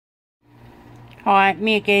Hi,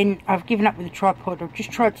 me again. I've given up with the tripod. I've just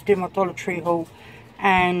tried to do my Dollar Tree haul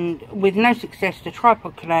and with no success the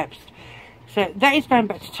tripod collapsed. So that is going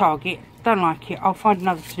back to Target. Don't like it. I'll find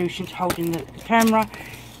another solution to holding the camera.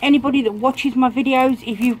 Anybody that watches my videos,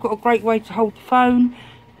 if you've got a great way to hold the phone,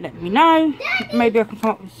 let me know. Maybe I can come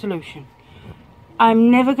up with a solution. I'm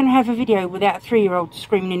never going to have a video without a 3-year-old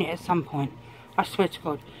screaming in it at some point. I swear to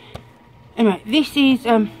God. Anyway, this is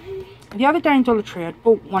the other day in Dollar Tree I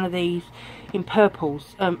bought one of these in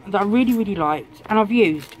purples that I really liked and I've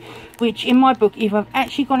used, which in my book, if I've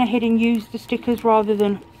actually gone ahead and used the stickers rather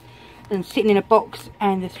than sitting in a box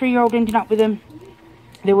and the 3-year-old ending up with them,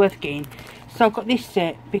 they're worth getting. So I've got this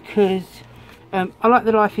set because I like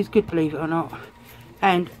the Life is Good, believe it or not,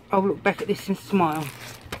 and I'll look back at this and smile.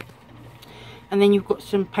 And then you've got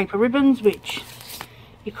some paper ribbons, which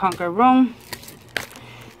you can't go wrong.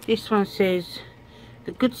 This one says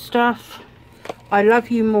the good stuff, I love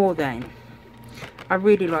you more than. I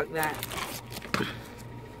really like that.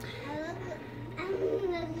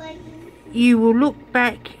 You will look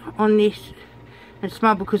back on this and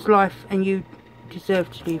smile because life and you deserve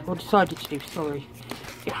to live, or decided to live, sorry.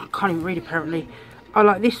 Yeah, I can't even read apparently. I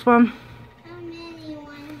like this one.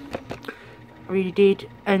 I really did.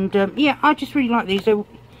 And yeah, I just really like these. They,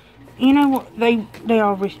 you know what, they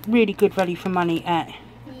are really good value for money at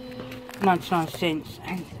 99 cents.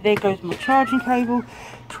 And there goes my charging cable.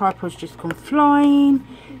 Tripod's just gone flying.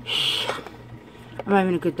 I'm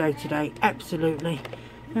having a good day today, absolutely.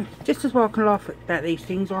 Just as well I can laugh about these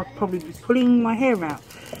things, I'll probably be pulling my hair out.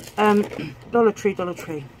 Dollar Tree.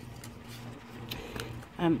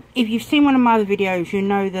 If you've seen one of my other videos, you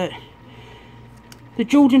know that the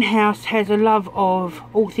Jordan house has a love of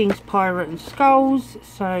all things pirate and skulls.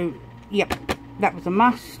 So, yep, that was a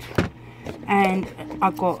must. And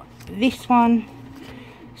I got this one.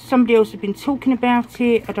 Somebody else had been talking about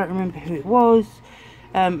it. I don't remember who it was.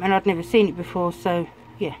 And I'd never seen it before. So,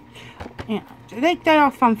 yeah. They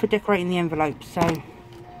are fun for decorating the envelopes. So, and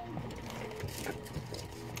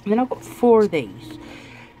then I've got 4 of these.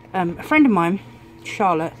 A friend of mine,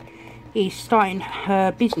 Charlotte, is starting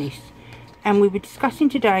her business. And we were discussing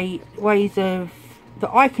today ways of that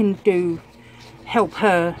I can help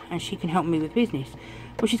her and she can help me with business.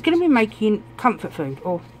 Well, she's going to be making comfort food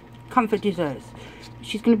or comfort desserts.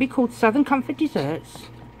 She's going to be called Southern Comfort Desserts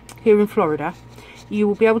here in Florida. You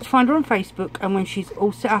will be able to find her on Facebook, and when she's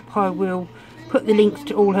all set up I will put the links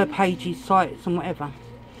to all her pages, sites and whatever.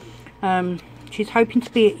 She's hoping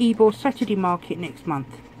to be at Ybor Saturday Market next month.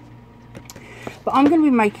 But I'm going to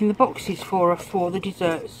be making the boxes for her for the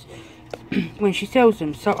desserts when she sells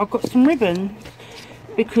them. So I've got some ribbons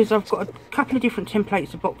because I've got a couple of different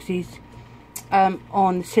templates of boxes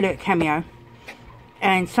on the Silhouette Cameo.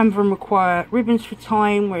 And some of them require ribbons for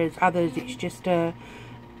tying, whereas others it's just the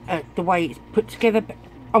way it's put together. But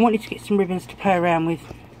I wanted to get some ribbons to play around with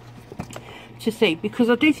to see, because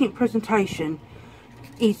I do think presentation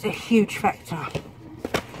is a huge factor.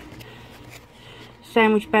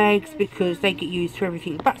 Sandwich bags, because they get used for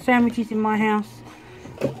everything but sandwiches in my house.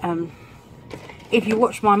 If you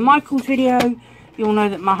watch my Michael's video, you'll know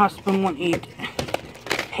that my husband wanted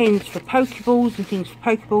pens for Pokeballs and things for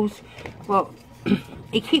Pokeballs. Well,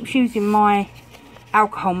 he keeps using my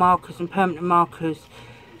alcohol markers and permanent markers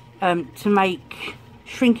to make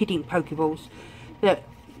shrink-a-dink Pokeballs that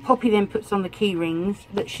Poppy then puts on the key rings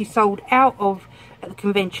that she sold out of at the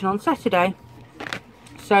convention on Saturday.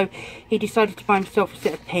 So he decided to buy himself a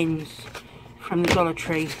set of pens from the Dollar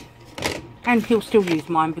Tree. And he'll still use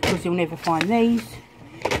mine because he'll never find these.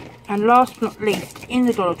 And last but not least, in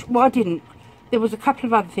the Dollar Tree, well, I didn't. There was a couple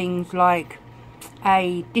of other things like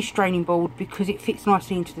a dish draining board because it fits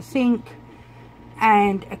nicely into the sink,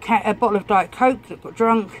 and a bottle of Diet Coke that got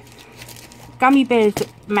drunk, gummy bears that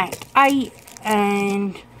Mac ate,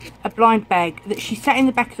 and a blind bag that she sat in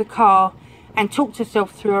the back of the car and talked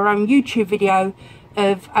herself through her own YouTube video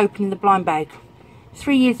of opening the blind bag.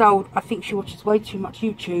 3 years old, I think she watches way too much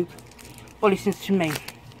YouTube or listens to me.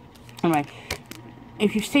 Anyway,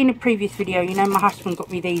 if you've seen a previous video, you know my husband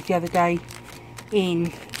got me these the other day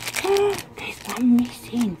in... There's one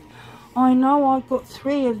missing. I know, I got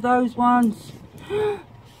 3 of those ones.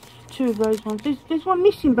 2 of those ones. There's one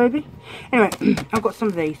missing, baby. Anyway, I've got some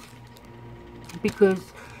of these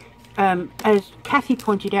because as Kathy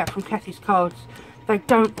pointed out from Kathy's cards, they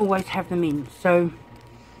don't always have them in. So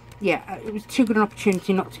yeah, it was too good an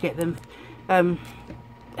opportunity not to get them.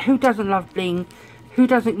 Who doesn't love bling? Who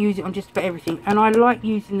doesn't use it on just about everything? And I like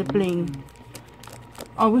using the bling.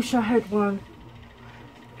 I wish I had one.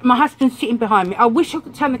 My husband's sitting behind me. I wish I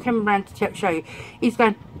could turn the camera around to show you. He's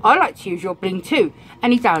going, I like to use your bling too.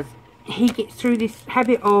 And he does. He gets through this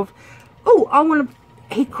habit of, oh,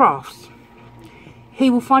 he crafts. He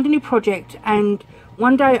will find a new project, and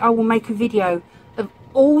one day I will make a video of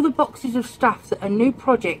all the boxes of stuff that are new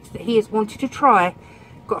projects that he has wanted to try,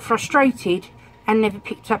 got frustrated and never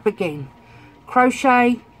picked up again.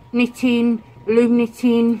 Crochet, knitting, loom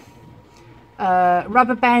knitting,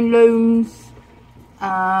 rubber band looms.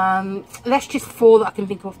 That's just 4 that I can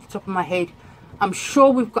think of off the top of my head. I'm sure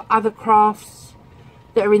we've got other crafts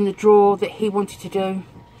that are in the drawer that he wanted to do,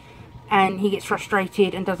 and he gets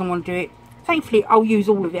frustrated and doesn't want to do it. Thankfully, I'll use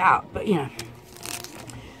all of it up, but you know.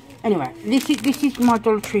 Anyway, this is my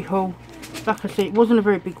Dollar Tree haul. Like I said, it wasn't a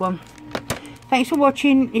very big one. Thanks for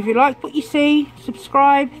watching. If you like what you see,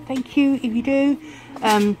 subscribe. Thank you if you do.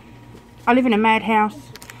 I live in a madhouse,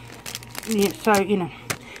 yeah, so you know.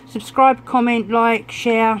 Subscribe, comment, like,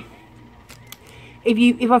 share.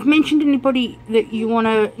 If I've mentioned anybody that you want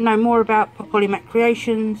to know more about Pop Polymath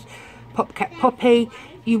Creations, Popcat Poppy,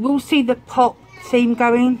 you will see the pop theme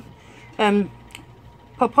going.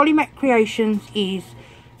 Pop Polymath Creations is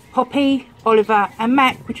Poppy, Oliver and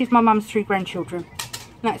Mac, which is my mum's 3 grandchildren.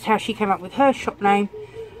 And that's how she came up with her shop name.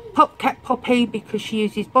 Popcat Poppy because she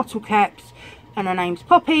uses bottle caps and her name's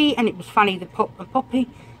Poppy, and it was funny, the Pop and Poppy.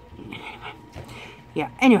 Yeah,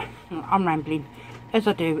 anyway, I'm rambling, as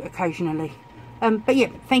I do occasionally. But yeah,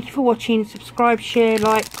 thank you for watching. Subscribe, share,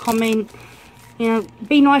 like, comment. You know,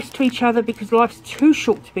 be nice to each other because life's too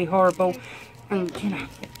short to be horrible. And, you know,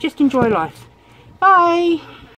 just enjoy life. Bye!